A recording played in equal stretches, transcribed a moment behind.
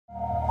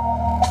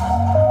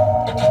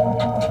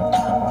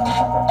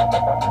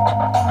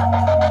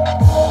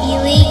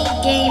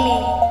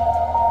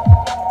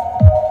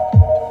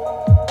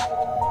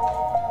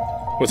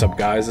What's up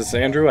guys, it's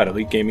Andrew at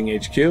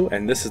EliteGamingHQ,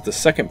 and this is the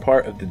second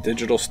part of the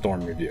Digital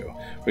Storm review.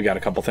 We got a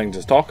couple things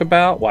to talk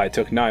about, why it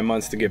took 9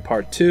 months to get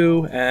part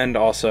 2, and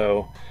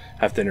also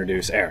have to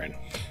introduce Aaron.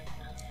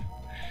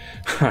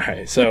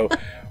 Alright, so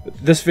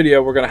this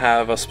video we're going to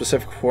have a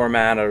specific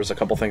format. There's a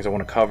couple things I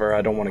want to cover.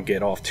 I don't want to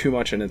get off too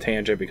much in a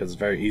tangent because it's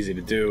very easy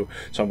to do,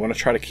 so I'm going to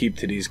try to keep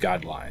to these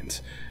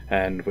guidelines.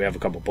 And we have a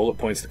couple bullet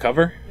points to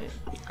cover.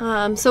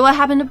 So what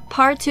happened to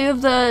part 2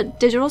 of the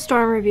Digital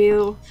Storm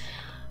review?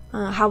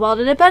 How well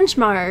did it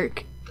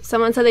benchmark?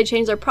 Someone said they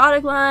changed their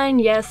product line.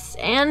 Yes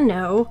and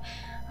no.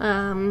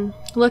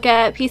 Look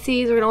at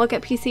PCs. We're going to look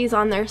at PCs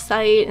on their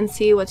site and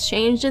see what's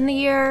changed in the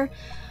year,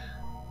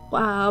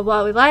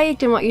 what we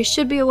liked and what you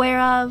should be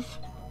aware of.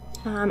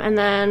 And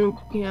then,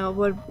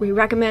 would we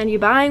recommend you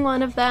buying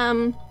one of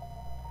them?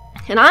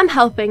 And I'm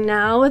helping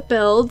now with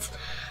builds.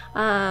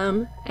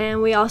 And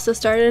we also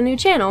started a new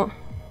channel.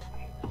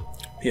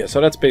 Yeah,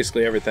 so that's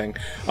basically everything.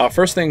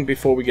 First thing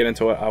before we get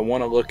into it, I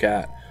want to look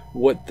at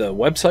what the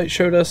website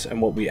showed us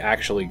and what we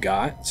actually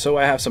got. So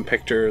I have some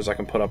pictures I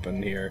can put up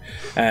in here,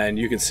 and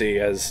you can see,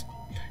 as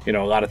a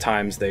lot of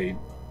times they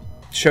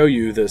show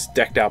you this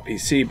decked out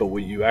PC, but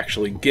what you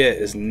actually get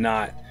is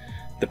not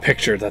the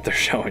picture that they're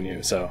showing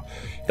you. So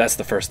that's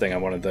the first thing I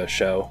wanted to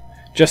show,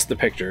 just the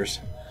pictures.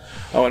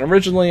 Oh, and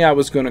originally I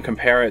was going to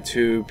compare it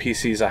to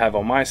PCs I have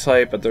on my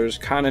site, but there's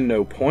kind of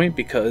no point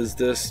because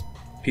this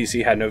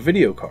PC had no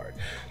video card.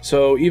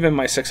 So even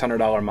my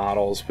 $600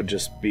 models would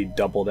just be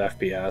doubled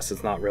FPS.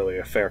 It's not really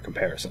a fair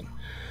comparison.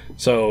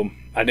 So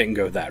I didn't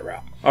go that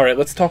route. Alright,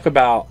 let's talk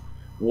about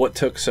what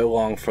took so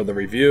long for the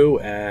review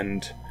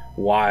and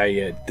why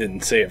it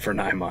didn't say it for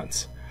 9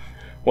 months.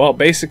 Well,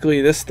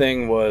 basically this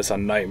thing was a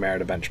nightmare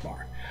to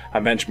benchmark. I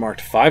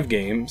benchmarked 5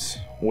 games,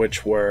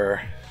 which were,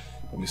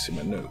 let me see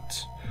my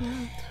notes,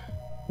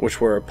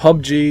 which were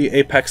PUBG,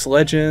 Apex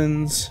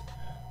Legends,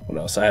 what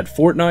else? I had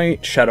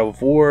Fortnite, Shadow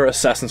of War,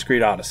 Assassin's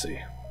Creed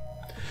Odyssey.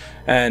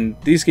 And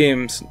these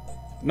games,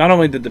 not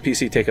only did the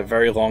PC take a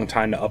very long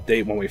time to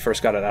update when we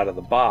first got it out of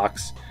the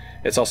box,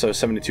 it's also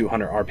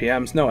 7200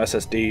 RPMs, no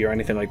SSD or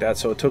anything like that,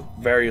 so it took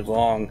very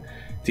long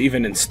to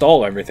even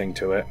install everything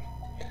to it.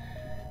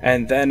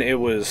 And then it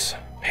was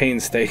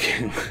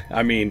painstaking.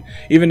 I mean,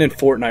 even in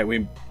Fortnite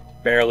we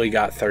barely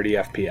got 30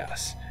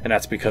 FPS, and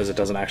that's because it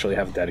doesn't actually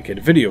have a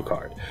dedicated video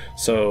card.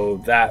 So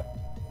that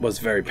was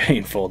very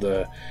painful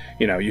to,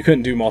 you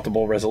couldn't do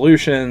multiple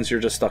resolutions, you're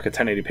just stuck at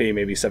 1080p,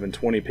 maybe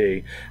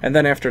 720p, and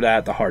then after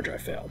that the hard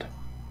drive failed.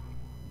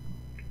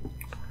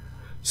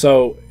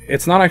 So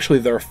it's not actually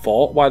their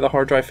fault why the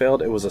hard drive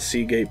failed. It was a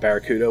Seagate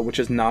Barracuda, which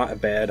is not a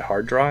bad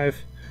hard drive,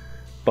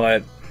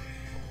 but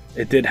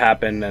it did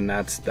happen, and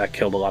that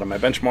killed a lot of my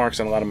benchmarks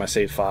and a lot of my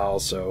save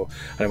files, so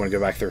I didn't want to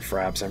go back through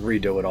fraps and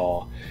redo it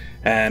all.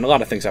 And a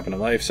lot of things happen in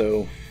life,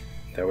 so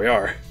there we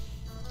are.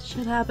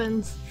 Shit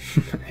happens.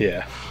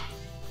 Yeah.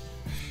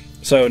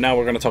 So now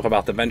we're going to talk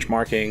about the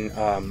benchmarking.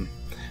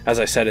 As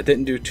I said, it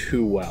didn't do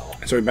too well.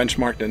 So we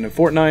benchmarked it in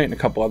Fortnite and a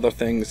couple other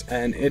things,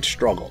 and it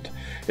struggled.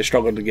 It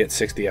struggled to get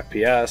 60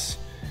 FPS.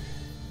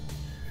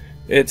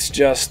 It's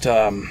just,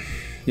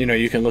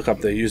 you can look up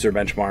the user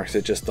benchmarks.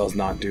 It just does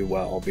not do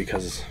well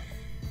because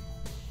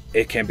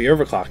it can be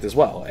overclocked as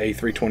well.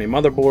 A320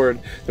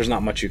 motherboard, there's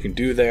not much you can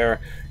do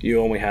there. You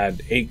only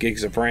had 8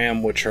 gigs of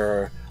RAM, which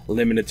are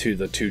limited to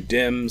the 2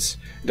 DIMMs.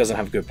 It doesn't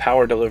have good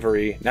power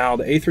delivery. Now,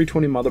 the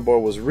A320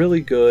 motherboard was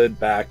really good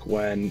back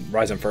when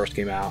Ryzen first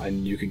came out,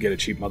 and you could get a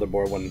cheap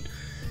motherboard when,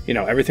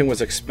 everything was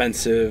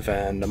expensive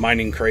and the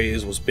mining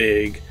craze was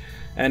big,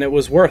 and it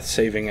was worth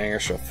saving an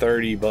extra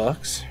 30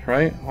 bucks,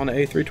 right, on the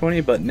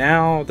A320, but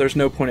now there's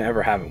no point in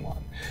ever having one.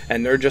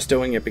 And they're just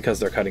doing it because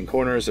they're cutting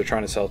corners, they're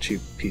trying to sell cheap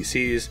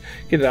PCs,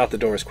 get it out the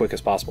door as quick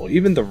as possible.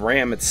 Even the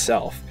RAM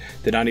itself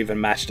did not even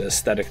match the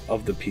aesthetic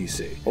of the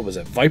PC. What was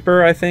it,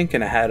 Viper, I think,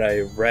 and it had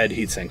a red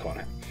heatsink on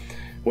it,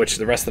 which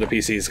the rest of the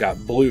PC's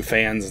got blue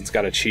fans and it's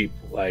got a cheap,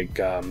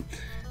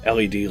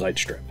 LED light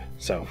strip.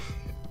 So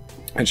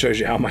it shows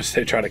you how much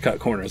they try to cut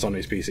corners on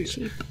these PCs.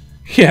 Cheap.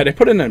 Yeah, they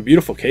put it in a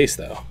beautiful case,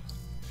 though.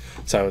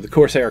 So the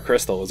Corsair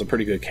Crystal was a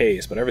pretty good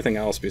case, but everything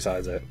else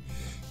besides it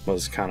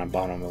was kind of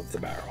bottom of the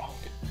barrel.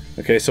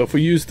 Okay, so if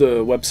we use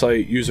the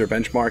website user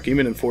benchmark,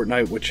 even in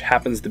Fortnite, which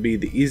happens to be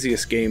the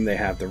easiest game they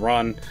have to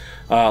run,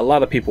 a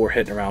lot of people were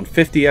hitting around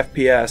 50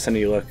 FPS, and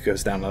you look, it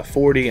goes down to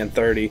 40 and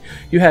 30.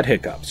 You had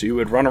hiccups. You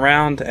would run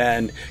around,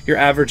 and your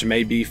average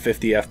may be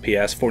 50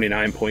 FPS,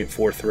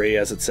 49.43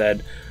 as it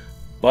said,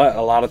 but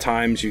a lot of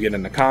times you get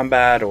into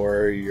combat,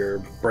 or you're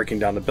breaking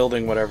down the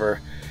building,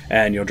 whatever,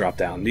 and you'll drop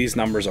down. These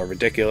numbers are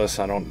ridiculous.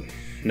 I don't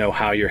know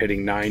how you're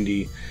hitting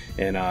 90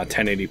 in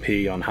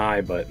 1080p on high,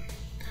 but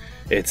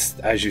it's,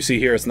 as you see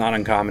here, it's not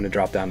uncommon to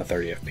drop down to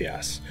 30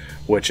 FPS,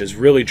 which is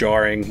really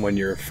jarring when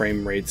your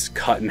frame rate's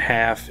cut in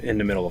half in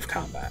the middle of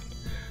combat.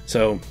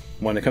 So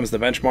when it comes to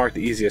benchmark,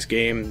 the easiest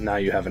game, now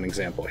you have an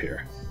example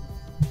here.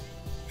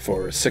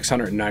 For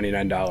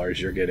 $699,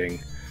 you're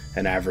getting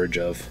an average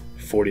of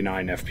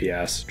 49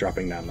 FPS,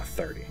 dropping down to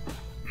 30.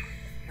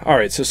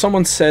 Alright, so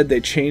someone said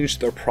they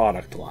changed their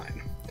product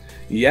line.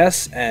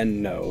 Yes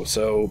and no.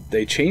 So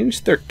they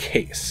changed their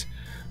case.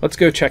 let's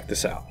go check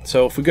this out.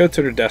 So if we go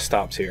to their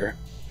desktops here,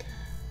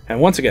 and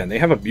once again, they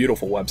have a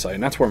beautiful website,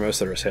 and that's where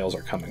most of their sales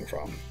are coming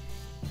from,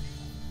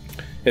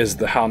 is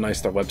how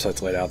nice their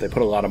website's laid out. They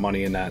put a lot of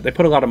money in that. They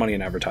put a lot of money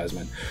in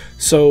advertisement.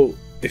 So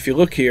if you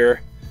look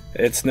here,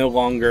 it's no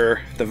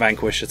longer the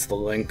Vanquish, it's the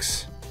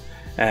Lynx,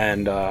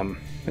 and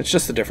it's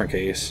just a different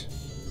case.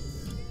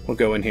 We'll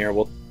go in here,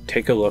 we'll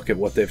take a look at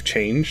what they've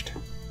changed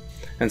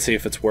and see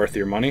if it's worth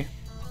your money.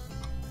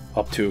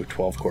 Up to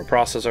 12-core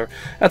processor.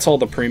 That's all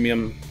the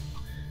premium.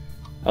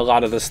 A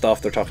lot of this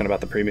stuff, they're talking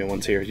about the premium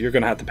ones here. You're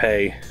going to have to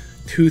pay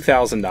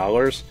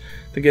 $2,000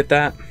 to get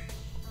that.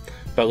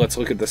 But let's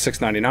look at the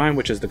 699,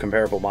 which is the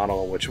comparable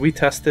model which we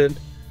tested,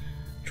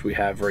 which we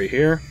have right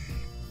here.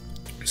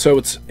 So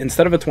it's,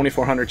 instead of a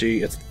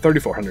 2400G, it's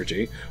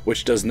 3400G,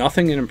 which does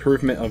nothing in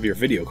improvement of your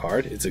video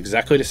card. It's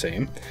exactly the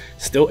same.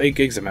 Still 8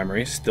 gigs of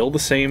memory, still the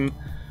same.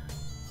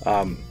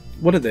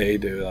 What did they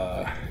do?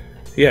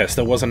 Yeah,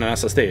 still wasn't an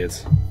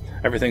SSD.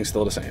 Everything's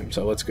still the same.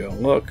 So let's go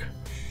look.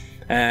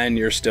 And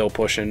you're still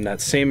pushing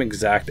that same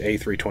exact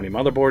A320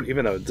 motherboard,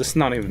 even though this is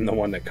not even the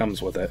one that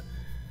comes with it.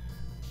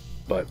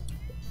 But,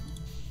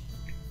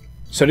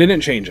 so they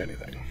didn't change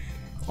anything.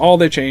 All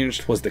they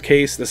changed was the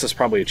case. This is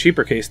probably a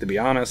cheaper case, to be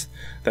honest,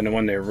 than the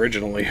one they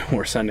originally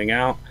were sending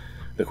out.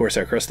 The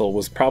Corsair Crystal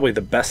was probably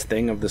the best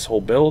thing of this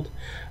whole build,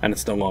 and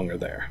it's no longer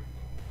there.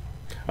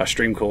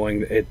 Stream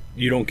cooling,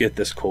 you don't get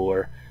this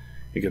cooler.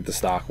 You get the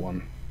stock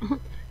one.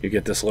 You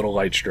get this little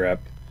light strip.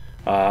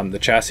 The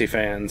chassis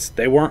fans,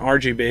 they weren't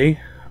RGB.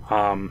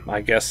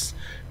 I guess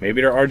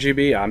maybe they're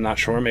RGB. I'm not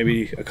sure.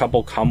 Maybe a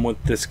couple come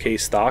with this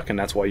case stock, and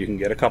that's why you can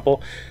get a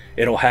couple.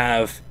 It'll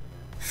have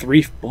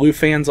 3 blue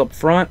fans up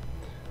front,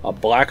 a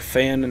black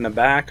fan in the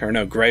back, or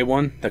no, gray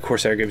one that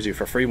Corsair gives you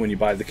for free when you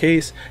buy the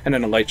case, and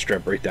then a light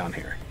strip right down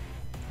here.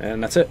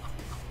 And that's it.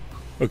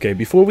 Okay,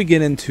 before we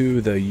get into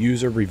the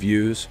user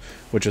reviews,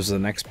 which is the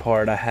next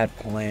part I had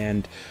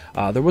planned,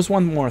 there was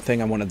one more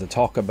thing I wanted to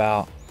talk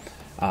about.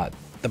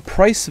 The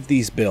price of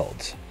these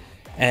builds.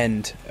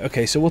 And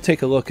okay, so we'll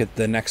take a look at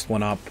the next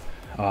one up.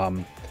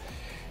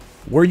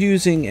 We're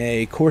using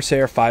a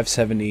Corsair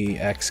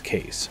 570X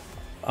case.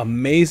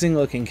 Amazing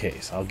looking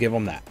case, I'll give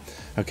them that.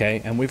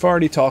 Okay, and we've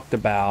already talked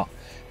about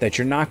that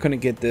you're not going to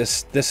get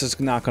this. This is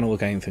not going to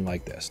look anything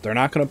like this. They're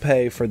not going to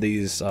pay for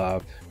these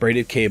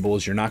braided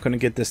cables. You're not going to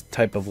get this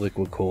type of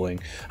liquid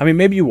cooling. I mean,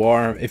 maybe you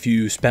are if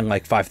you spend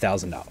like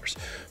 $5,000.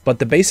 But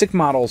the basic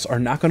models are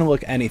not going to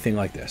look anything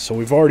like this. So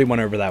we've already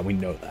went over that. We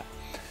know that.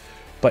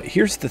 But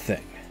here's the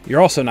thing.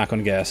 You're also not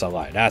going to get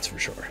SLI, that's for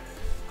sure.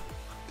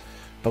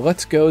 But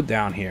let's go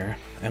down here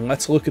and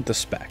let's look at the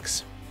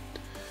specs.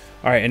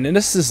 Alright, and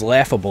this is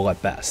laughable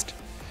at best.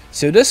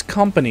 So this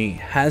company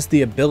has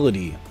the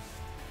ability,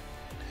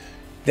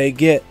 they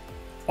get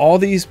all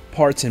these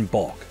parts in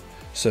bulk.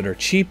 So they're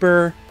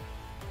cheaper,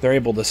 they're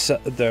able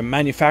to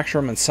manufacture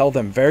them and sell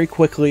them very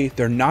quickly.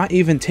 They're not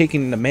even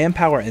taking the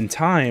manpower and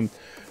time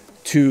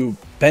to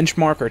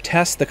benchmark or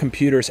test the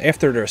computers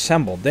after they're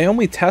assembled. They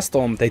only test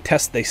them, they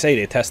say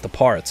they test the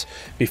parts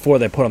before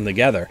they put them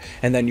together.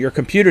 And then your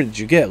computer that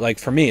you get, like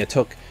for me, it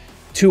took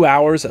 2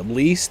 hours at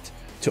least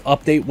to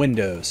update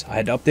Windows. I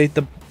had to update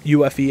the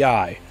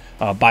UEFI,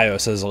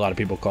 BIOS as a lot of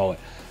people call it.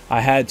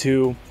 I had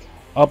to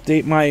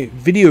update my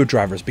video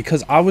drivers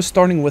because I was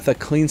starting with a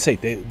clean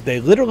slate. They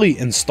literally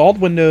installed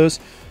Windows,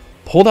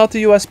 pulled out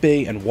the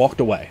USB, and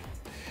walked away.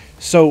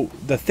 So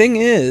the thing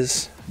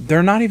is,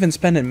 they're not even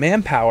spending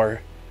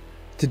manpower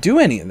to do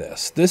any of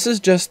this.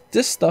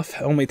 This stuff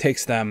only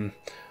takes them,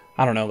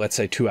 I don't know, let's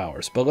say 2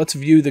 hours. But let's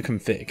view the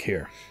config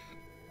here.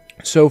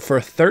 So for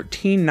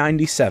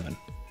 $13.97,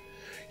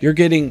 you're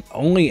getting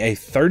only a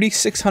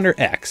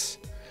 3600X.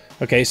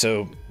 Okay,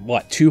 so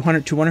what,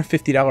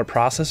 $250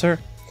 processor?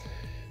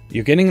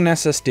 You're getting an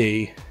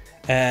SSD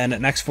and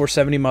an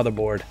X470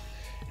 motherboard,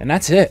 and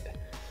that's it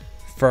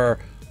for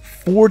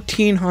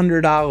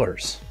 $1,400.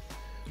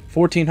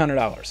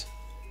 $1,400.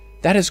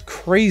 That is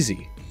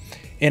crazy.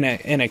 In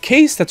a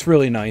case that's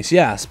really nice,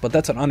 yes, but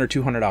that's an under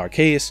 $200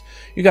 case.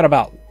 You got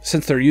about,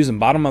 since they're using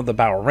bottom of the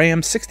barrel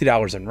RAM,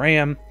 $60 in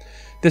RAM.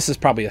 This is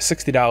probably a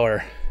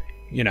 $60,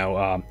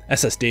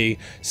 SSD,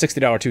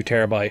 $60 2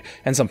 terabyte,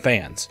 and some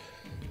fans.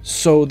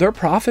 So their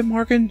profit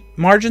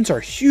margins are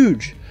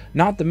huge.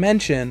 Not to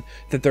mention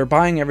that they're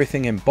buying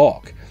everything in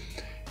bulk.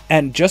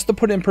 And just to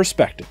put it in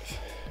perspective,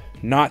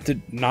 I'm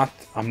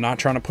not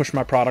trying to push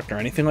my product or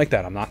anything like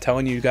that. I'm not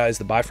telling you guys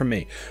to buy from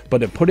me. But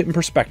to put it in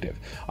perspective,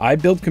 I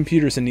build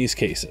computers in these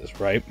cases,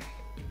 right?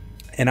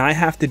 And I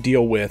have to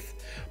deal with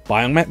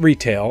buying them at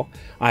retail.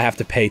 I have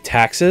to pay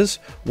taxes,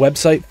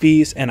 website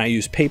fees, and I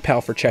use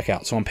PayPal for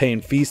checkout. So I'm paying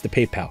fees to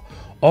PayPal.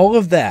 All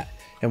of that.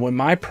 And when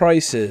my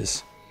price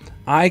is,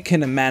 I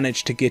can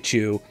manage to get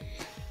you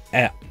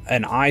an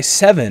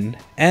i7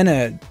 and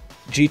a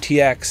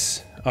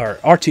GTX or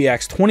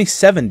RTX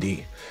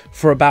 2070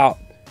 for about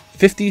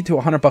 $50 to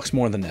 $100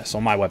 more than this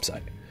on my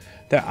website.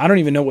 I don't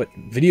even know what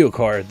video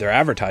card they're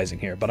advertising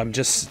here, but I'm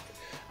just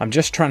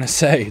trying to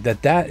say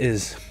that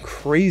is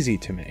crazy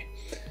to me.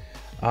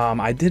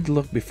 I did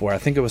look before. I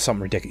think it was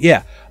something ridiculous.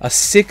 Yeah, a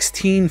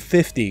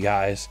 1650,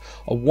 guys.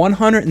 A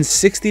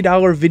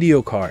 $160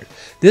 video card.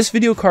 This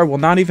video card will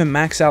not even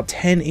max out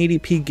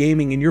 1080p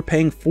gaming, and you're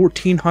paying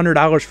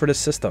 $1,400 for this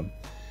system.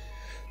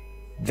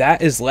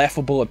 That is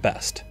laughable at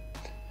best.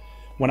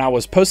 When I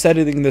was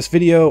post-editing this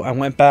video, I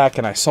went back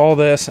and I saw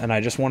this, and I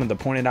just wanted to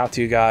point it out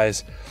to you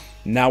guys.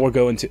 Now we're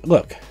going to...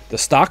 Look, the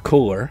stock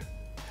cooler,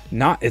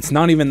 it's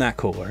not even that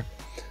cooler.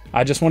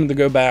 I just wanted to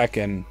go back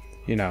and,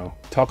 you know,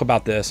 talk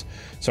about this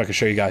so I can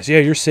show you guys. Yeah,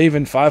 you're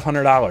saving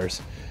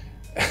 $500.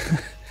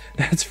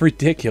 That's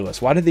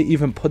ridiculous. Why did they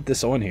even put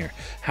this on here?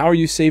 How are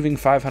you saving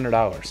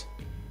 $500?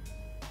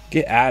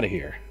 Get out of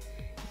here.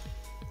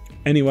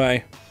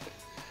 Anyway,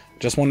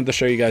 just wanted to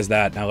show you guys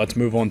that. Now let's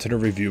move on to the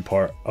review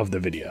part of the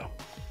video.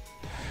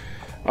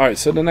 Alright,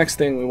 so the next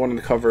thing we wanted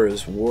to cover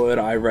is, would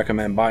I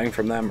recommend buying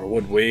from them, or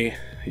would we?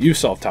 You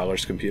saw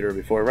Tyler's computer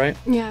before, right?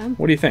 Yeah.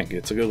 What do you think?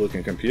 It's a good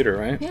looking computer,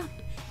 right? Yeah.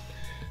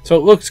 So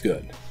it looks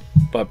good,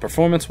 but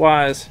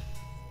performance-wise,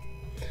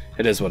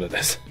 it is what it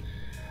is.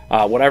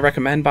 Would I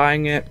recommend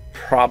buying it?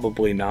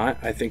 Probably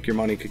not. I think your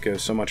money could go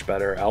so much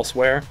better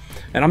elsewhere.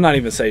 And I'm not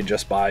even saying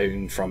just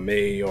buying from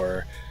me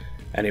or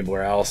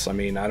anywhere else. I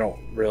mean,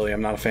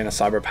 I'm not a fan of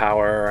CyberPower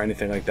or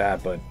anything like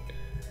that, but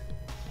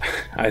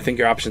I think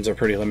your options are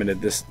pretty limited.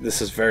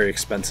 This is very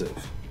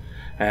expensive.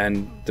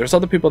 And there's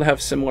other people that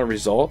have similar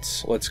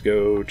results. Let's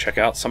go check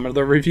out some of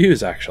the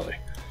reviews, actually.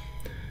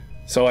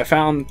 So I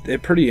found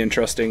it pretty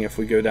interesting. If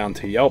we go down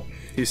to Yelp,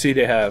 you see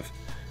they have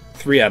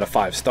 3 out of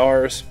 5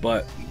 stars,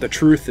 but the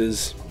truth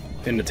is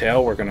in the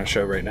tail we're going to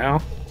show right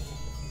now.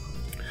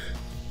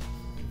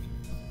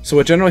 So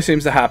what generally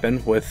seems to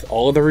happen with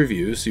all of the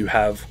reviews, you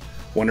have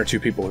 1 or 2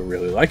 people who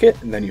really like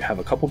it, and then you have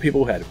a couple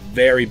people who had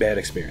very bad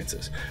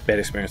experiences. Bad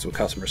experience with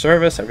customer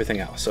service, everything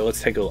else. So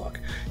let's take a look.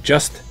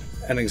 Just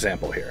an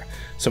example here.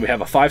 So we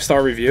have a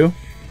 5-star review.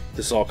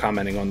 This is all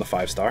commenting on the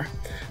 5-star.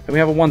 Then we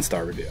have a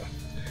 1-star review.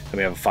 Then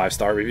we have a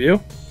 5-star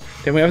review.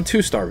 Then we have a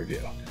 2-star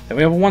review. Then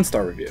we have a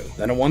 1-star review.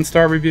 Then a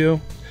 1-star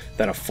review.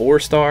 Then a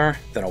 4-star.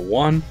 Then a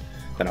 1.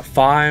 Then a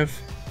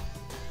 5.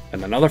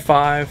 Then another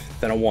 5.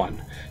 Then a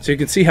 1. So you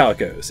can see how it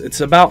goes. It's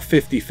about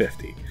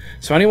 50-50.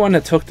 So anyone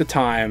that took the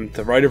time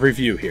to write a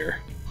review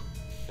here,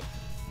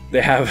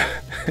 they have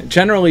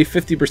generally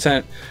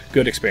 50%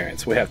 good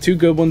experience. We have 2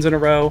 good ones in a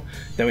row.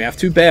 Then we have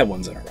 2 bad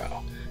ones in a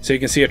row. So you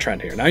can see a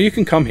trend here. Now you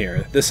can come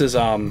here. This is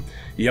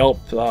Yelp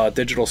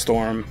Digital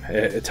Storm.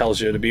 It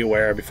tells you to be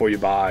aware before you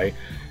buy.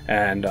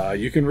 And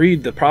you can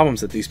read the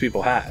problems that these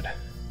people had.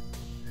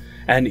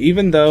 And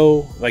even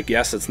though, like,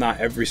 yes, it's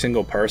not every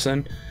single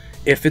person,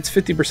 if it's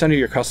 50% of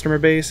your customer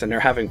base and they're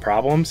having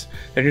problems,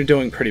 then you're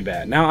doing pretty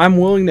bad. Now, I'm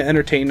willing to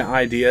entertain the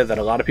idea that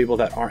a lot of people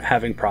that aren't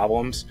having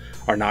problems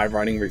are not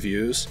writing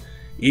reviews.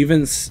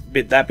 Even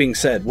that being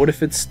said, what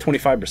if it's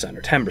 25%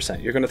 or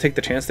 10%? You're going to take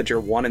the chance that you're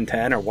 1 in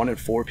 10 or 1 in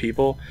 4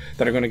 people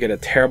that are going to get a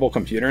terrible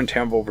computer and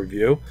terrible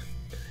review.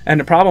 And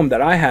the problem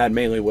that I had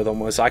mainly with them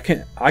was I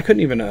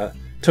couldn't even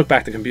took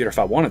back the computer if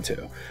I wanted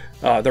to.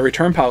 The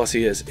return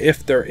policy is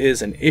if there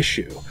is an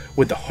issue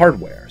with the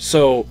hardware.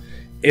 So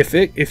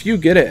if you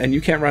get it and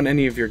you can't run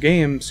any of your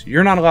games,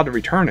 you're not allowed to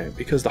return it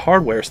because the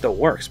hardware still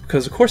works,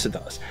 because of course it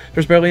does.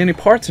 There's barely any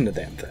parts in the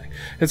damn thing.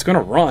 It's going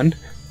to run.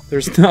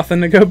 There's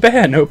nothing to go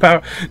bad. No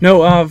power,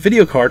 no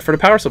video card for the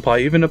power supply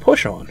even to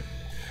push on.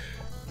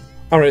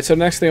 Alright, so the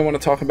next thing I want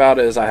to talk about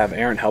is I have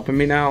Aaron helping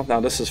me now. Now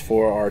this is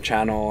for our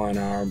channel and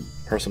our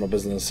personal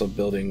business of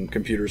building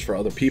computers for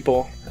other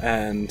people.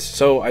 And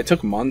so I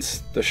took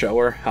months to show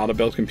her how to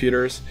build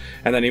computers.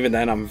 And then even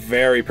then I'm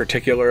very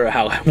particular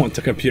how I want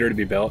the computer to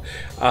be built.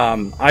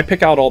 I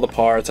pick out all the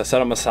parts, I set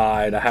them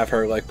aside, I have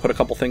her like put a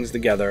couple things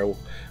together.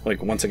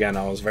 Like once again,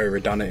 I was very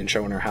redundant in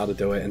showing her how to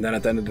do it. And then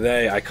at the end of the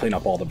day, I clean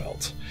up all the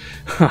belts.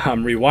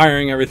 I'm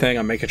rewiring everything,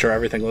 I'm making sure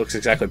everything looks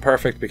exactly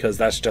perfect because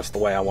that's just the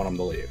way I want them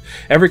to leave.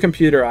 Every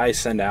computer I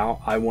send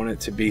out, I want it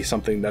to be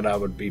something that I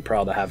would be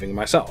proud of having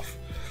myself.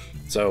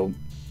 So,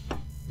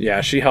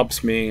 yeah, she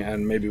helps me,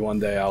 and maybe one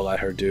day I'll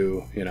let her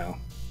do, you know,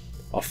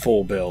 a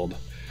full build.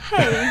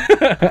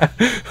 Hey.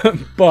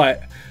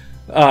 But,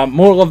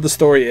 moral of the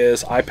story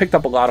is, I picked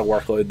up a lot of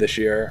workload this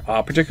year,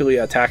 particularly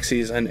at tax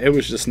season. It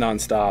was just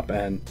nonstop,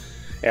 and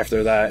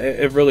after that,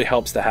 it really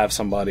helps to have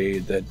somebody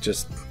that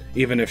just,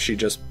 even if she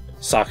just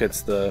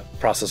sockets the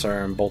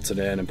processor and bolts it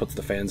in and puts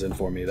the fans in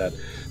for me, that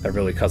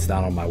really cuts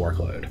down on my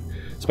workload.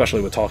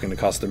 Especially with talking to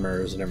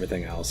customers and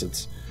everything else,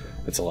 it's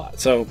a lot.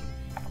 So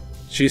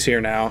she's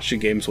here now, she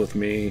games with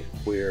me.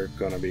 We're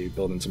going to be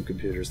building some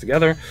computers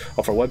together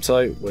off our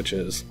website, which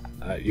is,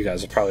 you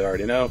guys probably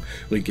already know,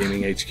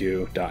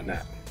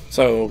 EliteGamingHQ.net.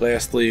 So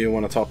lastly, I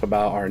want to talk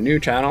about our new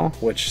channel,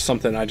 which is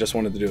something I just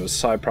wanted to do as a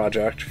side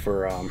project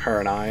for her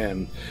and I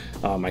and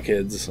my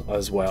kids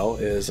as well,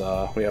 is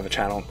we have a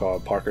channel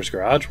called Parker's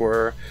Garage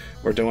where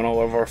we're doing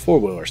all of our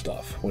four-wheeler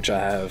stuff, which I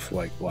have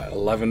like, what,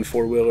 11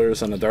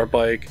 four-wheelers and a dirt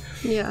bike.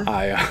 Yeah.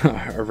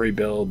 I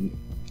rebuild,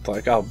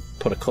 like I'll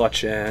put a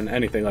clutch in,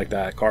 anything like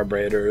that,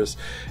 carburetors,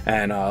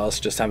 and us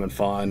just having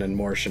fun and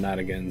more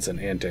shenanigans and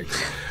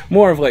antics.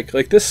 More of like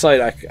this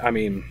site, I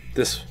mean,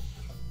 this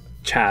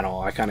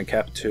channel, I kind of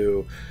kept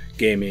to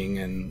gaming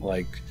and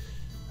like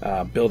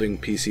building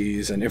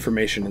PCs and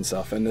information and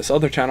stuff. And this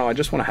other channel, I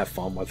just want to have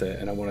fun with it,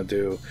 and I want to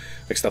do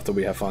like stuff that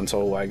we have fun.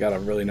 So I got a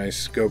really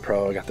nice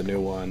GoPro. I got the new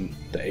one,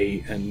 the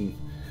 8,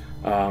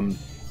 and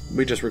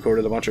we just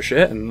recorded a bunch of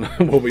shit, and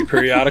we'll be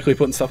periodically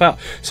putting stuff out.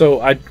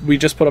 So we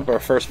just put up our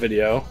first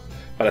video.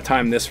 By the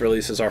time this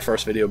releases, our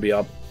first video will be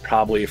up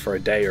probably for a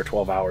day or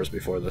 12 hours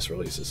before this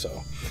releases.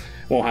 So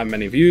won't have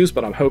many views,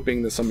 but I'm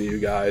hoping that some of you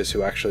guys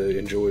who actually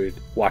enjoyed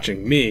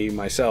watching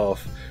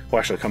myself, will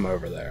actually come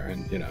over there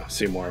and, you know,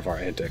 see more of our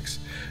antics.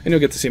 And you'll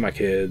get to see my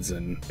kids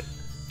and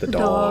the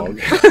dog.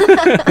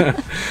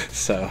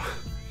 So,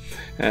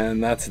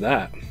 and that's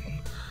that.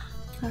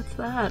 That's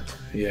that.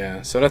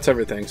 Yeah, so that's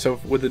everything. So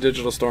with the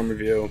Digital Storm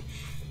review,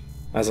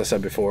 as I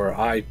said before,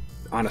 I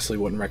honestly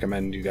wouldn't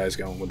recommend you guys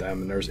going with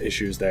them, and there's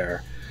issues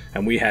there,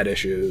 and we had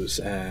issues,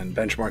 and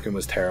benchmarking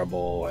was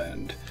terrible,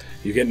 and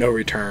you get no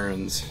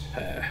returns.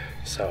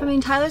 So I mean,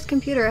 Tyler's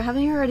computer,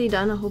 haven't you already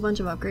done a whole bunch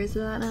of upgrades to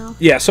that now?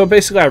 Yeah, so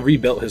basically I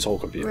rebuilt his whole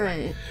computer.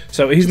 Right.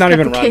 So he's not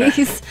even running.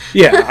 Case.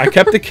 Yeah, I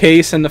kept the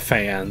case and the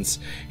fans.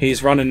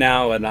 He's running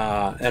now an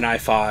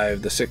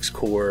i5, the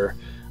 6-core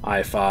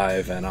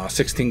i5, and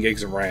 16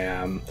 gigs of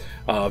RAM.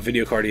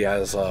 Video card, he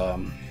has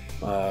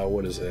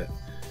what is it?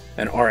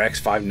 An RX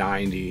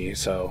 590.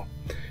 So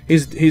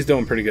he's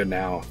doing pretty good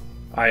now.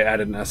 I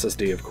added an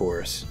SSD, of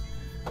course.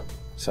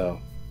 So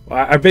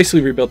I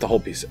basically rebuilt the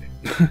whole PC.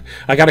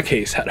 I got a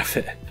case out of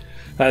it.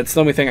 That's the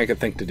only thing I could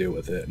think to do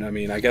with it. I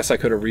mean, I guess I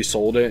could have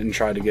resold it and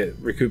tried to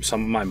recoup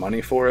some of my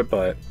money for it,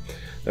 but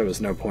there was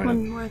no point.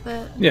 Wasn't worth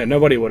it. Yeah,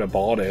 nobody would have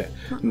bought it,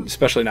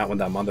 especially not with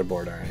that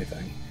motherboard or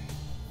anything.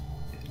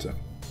 So,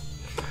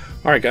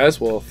 all right,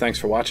 guys. Well, thanks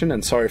for watching,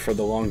 and sorry for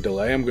the long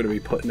delay. I'm going to be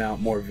putting out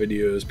more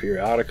videos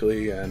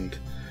periodically, and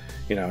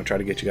you know, try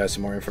to get you guys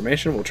some more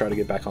information. We'll try to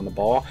get back on the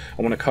ball.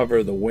 I want to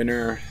cover the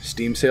winter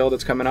Steam sale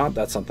that's coming out.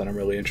 That's something I'm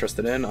really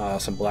interested in.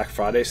 Some Black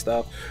Friday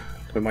stuff.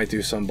 We might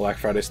do some Black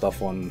Friday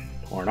stuff on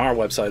our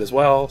website as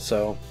well.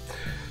 So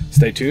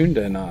stay tuned,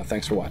 and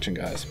thanks for watching,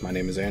 guys. My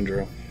name is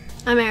Andrew.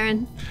 I'm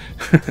Aaron.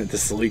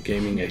 This is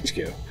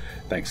EliteGamingHQ.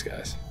 Thanks,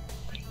 guys.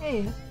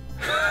 Hey.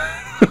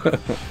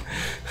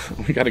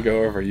 We got to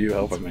go over you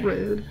helping me.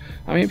 Rude.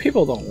 I mean,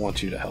 people don't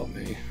want you to help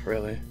me,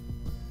 really.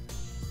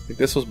 Like,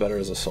 this was better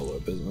as a solo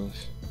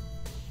business.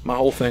 My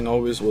whole thing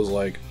always was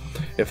like,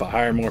 if I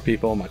hire more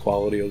people, my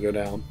quality will go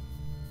down.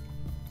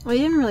 Well,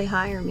 you didn't really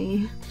hire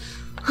me.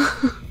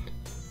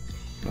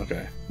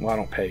 Okay. Well, I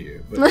don't pay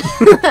you. But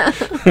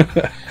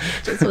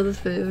just for the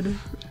food.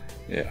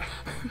 Yeah.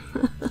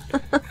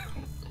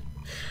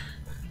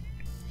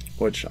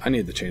 Which, I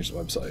need to change the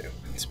website.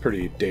 It's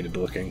pretty dated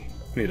looking.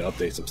 I need to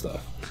update some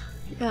stuff.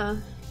 Yeah.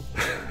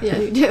 Yeah,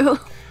 you do.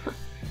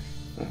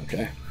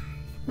 Okay.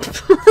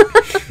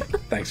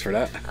 Thanks for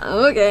that.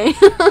 Okay.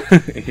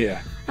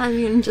 Yeah. I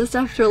mean, just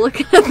after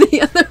looking at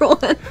the other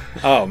one.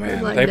 Oh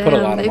man, like, they put a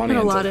lot of money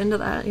into it. They put a lot into into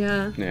that,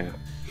 yeah. Yeah.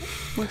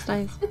 Looks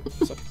nice.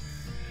 So,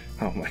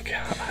 oh my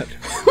god.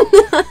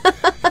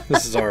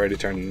 This is already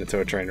turning into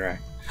a train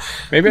wreck.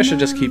 Maybe I should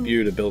just keep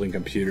you to building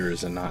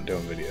computers and not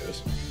doing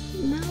videos.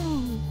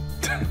 No.